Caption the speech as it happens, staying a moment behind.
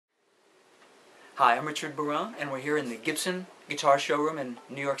Hi, I'm Richard Barone, and we're here in the Gibson guitar showroom in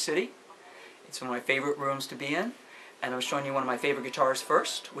New York City. It's one of my favorite rooms to be in, and I'm showing you one of my favorite guitars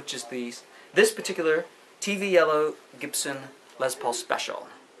first, which is this particular TV Yellow Gibson Les Paul Special,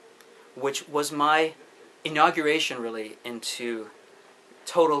 which was my inauguration, really, into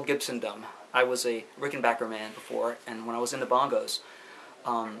total Gibsondom. I was a Rickenbacker man before, and when I was in the Bongos,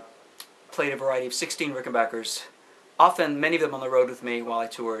 played a variety of 16 Rickenbackers, often many of them on the road with me while I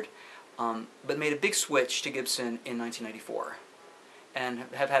toured, but made a big switch to Gibson in 1994, and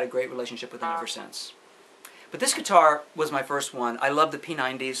have had a great relationship with them ever since. But this guitar was my first one. I love the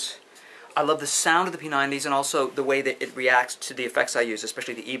P90s. I love the sound of the P90s, and also the way that it reacts to the effects I use,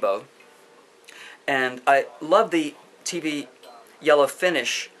 especially the EBow. And I love the TV Yellow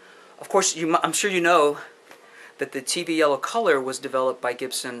finish. Of course, I'm sure you know that the TV Yellow color was developed by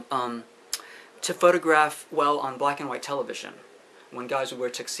Gibson to photograph well on black and white television, when guys would wear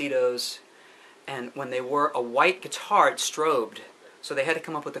tuxedos, and when they wore a white guitar, it strobed. So they had to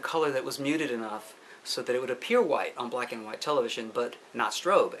come up with a color that was muted enough so that it would appear white on black and white television, but not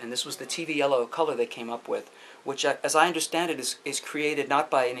strobe. And this was the TV Yellow color they came up with, which, as I understand it, is created not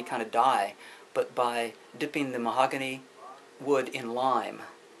by any kind of dye, but by dipping the mahogany wood in lime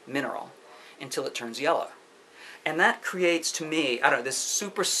mineral until it turns yellow. And that creates, to me, I don't know, this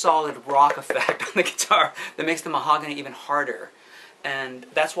super solid rock effect on the guitar that makes the mahogany even harder. And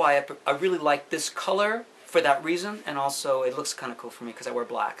that's why I really like this color for that reason, and also it looks kind of cool for me because I wear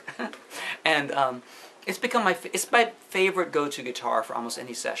black. And it's my favorite go-to guitar for almost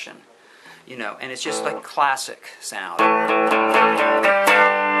any session, you know, and it's just like classic sound.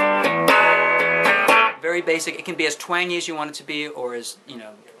 Very basic. It can be as twangy as you want it to be, or as, you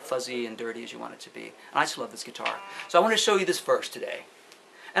know, fuzzy and dirty as you want it to be. And I just love this guitar. So I want to show you this first today.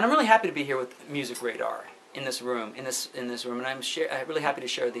 And I'm really happy to be here with Music Radar in this room, and I'm really happy to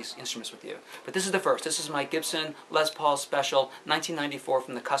share these instruments with you. But this is the first. This is my Gibson Les Paul Special 1994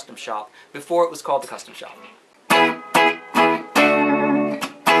 from the Custom Shop, before it was called the Custom Shop.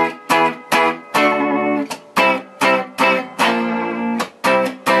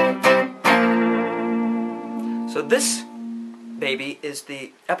 So this baby is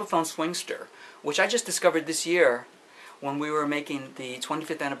the Epiphone Swingster, which I just discovered this year when we were making the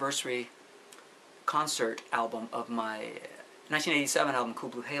 25th anniversary concert album of my 1987 album Cool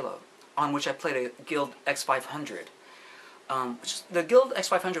Blue Halo, on which I played a Guild X500. The Guild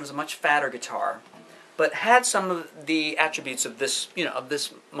X500 was a much fatter guitar, but had some of the attributes of this, you know, of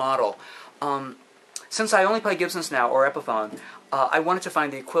this model. Since I only play Gibsons now, or Epiphone, I wanted to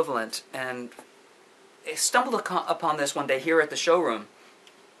find the equivalent, and I stumbled upon this one day here at the showroom,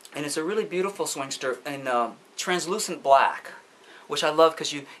 and it's a really beautiful Swingster in translucent black, which I love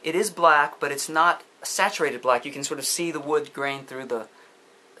because it is black, but it's not saturated black. You can sort of see the wood grain through the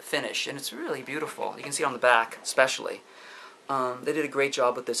finish, and it's really beautiful. You can see it on the back, especially. They did a great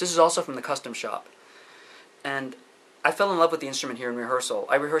job with this. This is also from the Custom Shop, and I fell in love with the instrument here in rehearsal.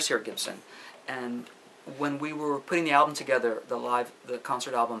 I rehearse here at Gibson, and when we were putting the album together, the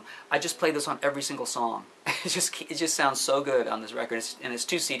concert album, I just played this on every single song. It just sounds so good on this record, and it's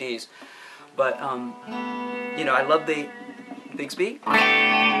 2 CDs. But you know, I love the Bigsby.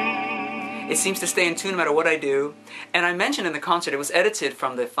 It seems to stay in tune no matter what I do. And I mentioned in the concert, it was edited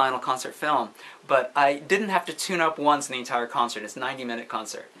from the final concert film, but I didn't have to tune up once in the entire concert. It's a 90-minute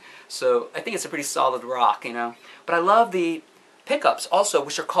concert. So I think it's a pretty solid rock, you know. But I love the pickups also,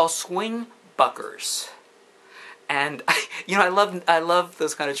 which are called swing buckers. And you know, I love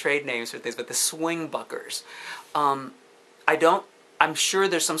those kind of trade names for things, but the swing buckers. I'm sure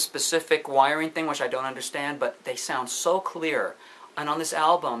there's some specific wiring thing which I don't understand, but they sound so clear. And on this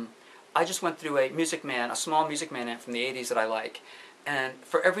album, I just went through a small Music Man amp from the 80s that I like, and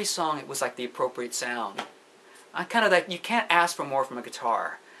for every song it was like the appropriate sound. I kind of like, you can't ask for more from a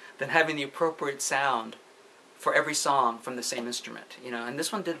guitar than having the appropriate sound for every song from the same instrument, you know, and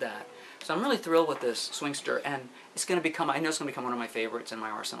this one did that. So I'm really thrilled with this Swingster, and it's going to become, I know it's going to become one of my favorites in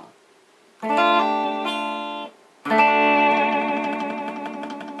my arsenal.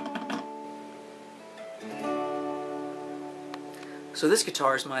 So this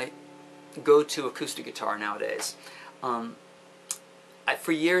guitar is my go-to acoustic guitar nowadays.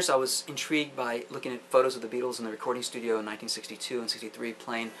 For years I was intrigued by looking at photos of the Beatles in the recording studio in 1962 and 63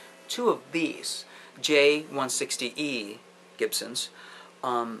 playing 2 of these J160E Gibsons.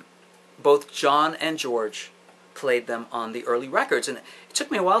 Both John and George played them on the early records, and it took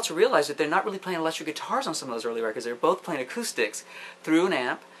me a while to realize that they're not really playing electric guitars on some of those early records. They're both playing acoustics through an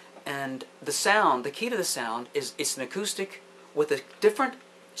amp, and the sound, the key to the sound, is it's an acoustic with a different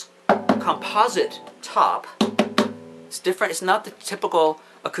composite top It's different. It's not the typical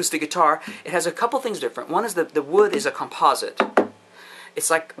acoustic guitar. It has a couple things different. One is that the wood is a composite. It's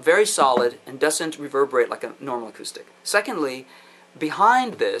like very solid and doesn't reverberate like a normal acoustic. Secondly,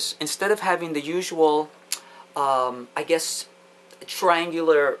 behind this, instead of having the usual, I guess,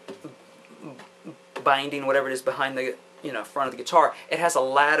 triangular binding, whatever it is, behind the front of the guitar, it has a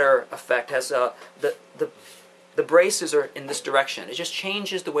ladder effect. It has the braces are in this direction. It just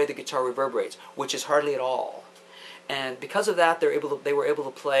changes the way the guitar reverberates, which is hardly at all. And because of that, they were able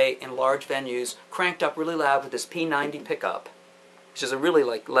to play in large venues, cranked up really loud with this P90 pickup, which is a really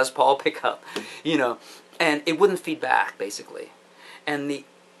like Les Paul pickup, and it wouldn't feed back, basically. And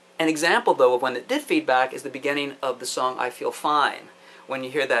an example, though, of when it did feedback is the beginning of the song "I Feel Fine," when you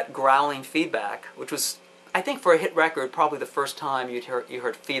hear that growling feedback, which was, I think, for a hit record, probably the first time you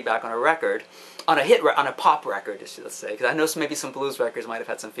heard feedback on a record, on a pop record, let's say, because I know maybe some blues records might have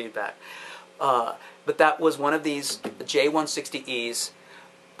had some feedback. But that was one of these J160Es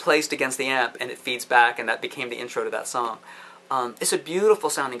placed against the amp, and it feeds back, and that became the intro to that song. It's a beautiful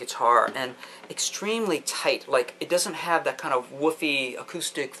sounding guitar and extremely tight. Like, it doesn't have that kind of woofy,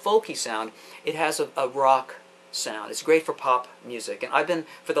 acoustic, folky sound. It has a rock sound. It's great for pop music. And I've been,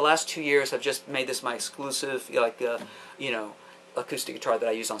 for the last 2 years, I've just made this my exclusive, acoustic guitar that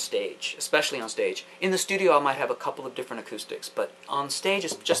I use on stage, especially on stage. In the studio, I might have a couple of different acoustics, but on stage,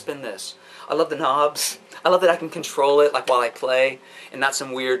 it's just been this. I love the knobs. I love that I can control it, like, while I play, and not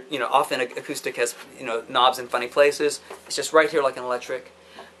some weird, often acoustic has, knobs in funny places. It's just right here like an electric.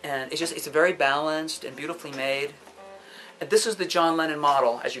 And it's very balanced and beautifully made. And this is the John Lennon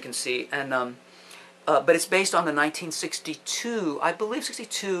model, as you can see, and but it's based on the 1962, I believe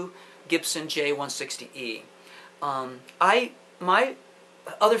 62 Gibson J160E. My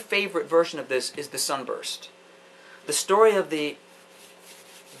other favorite version of this is the Sunburst. The story of the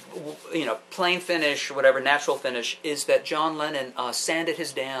plain finish, or whatever, natural finish, is that John Lennon sanded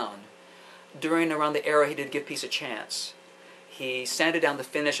his down around the era he did Give Peace a Chance. He sanded down the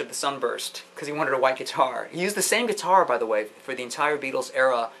finish of the Sunburst because he wanted a white guitar. He used the same guitar, by the way, for the entire Beatles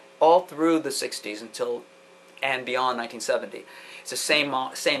era, all through the 60s and beyond 1970. It's the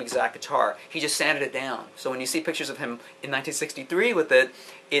same exact guitar. He just sanded it down. So when you see pictures of him in 1963 with it,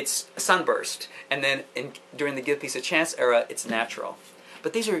 it's a Sunburst. And then during the Give Peace a Chance era, it's natural.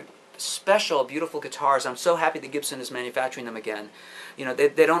 But these are special, beautiful guitars. I'm so happy that Gibson is manufacturing them again.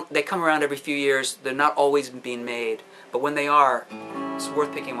 They come around every few years. They're not always being made. But when they are, it's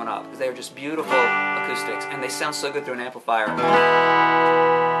worth picking one up because they are just beautiful acoustics. And they sound so good through an amplifier.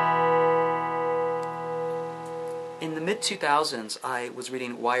 In the mid-2000s, I was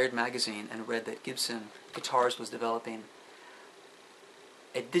reading Wired magazine and read that Gibson Guitars was developing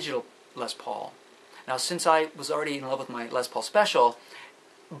a digital Les Paul. Now, since I was already in love with my Les Paul Special,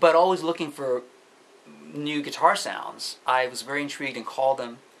 but always looking for new guitar sounds, I was very intrigued and called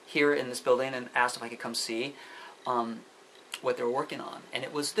them here in this building and asked if I could come see what they were working on. And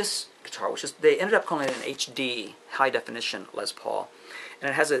it was this guitar, which is, they ended up calling it an HD, high definition Les Paul. And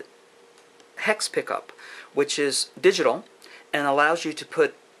it has a hex pickup, which is digital and allows you to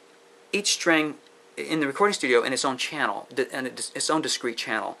put each string in the recording studio in its own channel, and its own discrete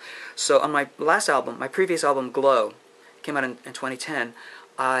channel. So on my last album, my previous album, Glow, came out in 2010,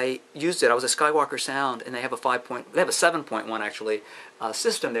 I used it. I was a Skywalker Sound, and they have a 7.1 actually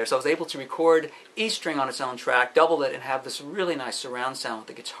system there. So I was able to record each string on its own track, double it, and have this really nice surround sound with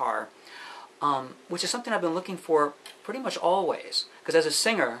the guitar, which is something I've been looking for pretty much always. Because as a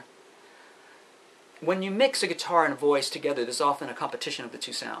singer, when you mix a guitar and a voice together, there's often a competition of the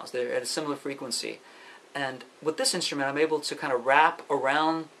two sounds. They're at a similar frequency. And with this instrument, I'm able to kind of wrap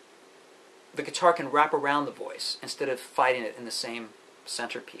around, the guitar can wrap around the voice instead of fighting it in the same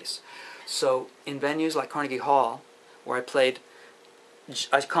centerpiece. So in venues like Carnegie Hall, where I played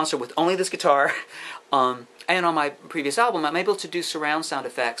a concert with only this guitar, and on my previous album, I'm able to do surround sound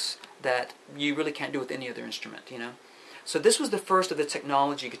effects that you really can't do with any other instrument, So this was the first of the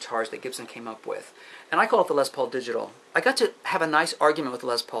technology guitars that Gibson came up with. And I call it the Les Paul Digital. I got to have a nice argument with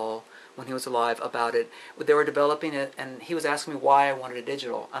Les Paul when he was alive about it. They were developing it, and he was asking me why I wanted a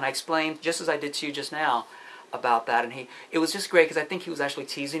digital. And I explained, just as I did to you just now, about that. And it was just great, because I think he was actually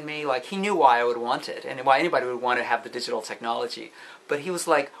teasing me. Like, he knew why I would want it, and why anybody would want to have the digital technology. But he was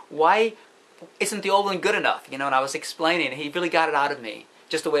like, why isn't the old one good enough? And I was explaining, and he really got it out of me,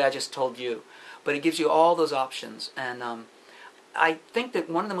 just the way I just told you. But it gives you all those options. And I think that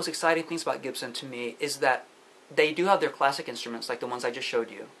one of the most exciting things about Gibson to me is that they do have their classic instruments, like the ones I just showed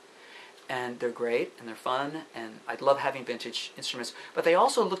you. And they're great, and they're fun, and I love having vintage instruments. But they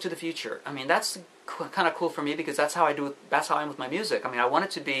also look to the future. I mean, that's kind of cool for me, because that's how I am with my music. I mean, I want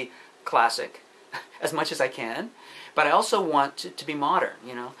it to be classic, as much as I can, but I also want to be modern,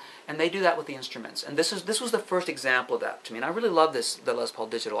 you know. And they do that with the instruments. And this was the first example of that to me. And I really love the Les Paul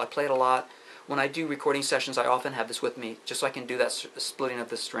Digital. I play it a lot. When I do recording sessions, I often have this with me, just so I can do that splitting of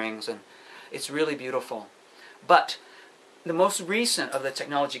the strings, and it's really beautiful. But the most recent of the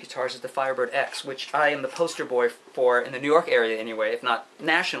technology guitars is the Firebird X, which I am the poster boy for in the New York area anyway, if not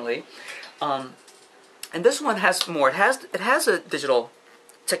nationally. And this one has more. It has a digital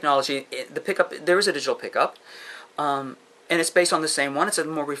technology. The pickup, there is a digital pickup, and it's based on the same one. It's a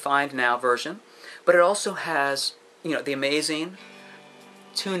more refined now version, but it also has, you know, the amazing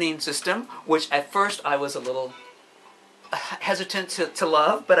tuning system, which at first I was a little hesitant to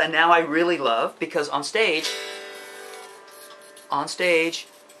love, but now I really love, because on stage,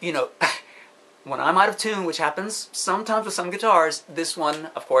 you know, when I'm out of tune, which happens sometimes with some guitars, this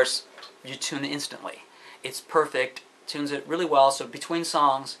one, of course, you tune instantly. It's perfect, tunes it really well, so between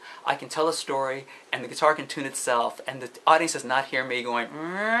songs, I can tell a story, and the guitar can tune itself, and the audience does not hear me going,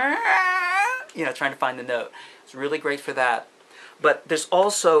 you know, trying to find the note. It's really great for that. But there's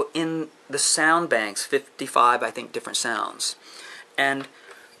also, in the sound banks, 55, I think, different sounds. And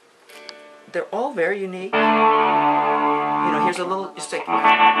they're all very unique. You know, here's a little, just like,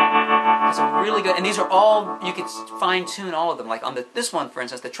 it's a really good, and these are all, you can fine-tune all of them. Like on this one, for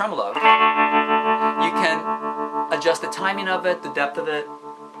instance, the tremolo, you can adjust the timing of it, the depth of it.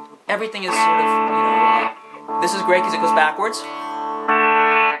 Everything is sort of, you know, this is great because it goes backwards.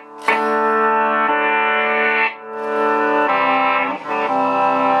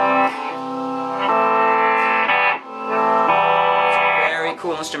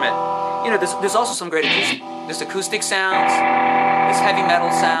 Cool instrument. You know, there's also some great acoustic sounds, there's heavy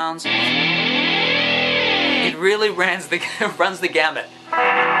metal sounds. It really runs the gamut.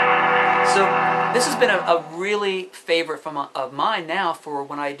 So this has been a really favorite of mine now for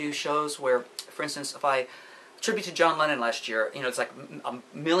when I do shows where, for instance, if I tribute to John Lennon last year, you know, it's like a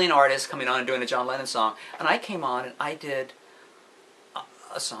million artists coming on and doing a John Lennon song, and I came on and I did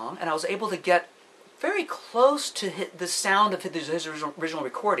a song, and I was able to get very close to the sound of his original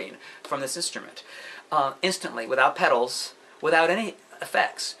recording from this instrument, instantly, without pedals, without any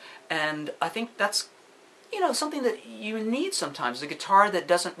effects. And I think that's, you know, something that you need sometimes, a guitar that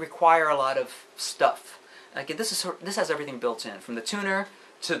doesn't require a lot of stuff. Like this has everything built in, from the tuner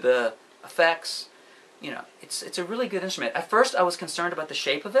to the effects. You know, it's a really good instrument. At first I was concerned about the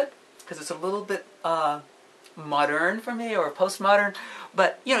shape of it, because it's a little bit modern for me, or postmodern,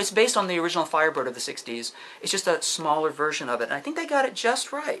 but you know, it's based on the original Firebird of the 60s. It's just a smaller version of it, and I think they got it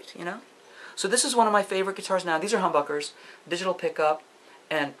just right, you know. So this is one of my favorite guitars now. These are humbuckers, digital pickup,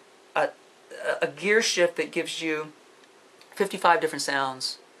 and a gear shift that gives you 55 different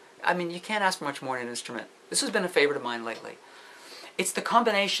sounds. I mean, you can't ask for much more in an instrument. This has been a favorite of mine lately. It's the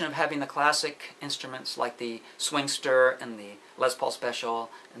combination of having the classic instruments like the Swingster and the Les Paul Special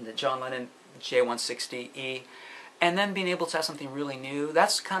and the John Lennon J160E, and then being able to have something really new.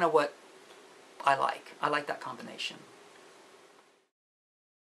 That's kind of what I like. I like that combination.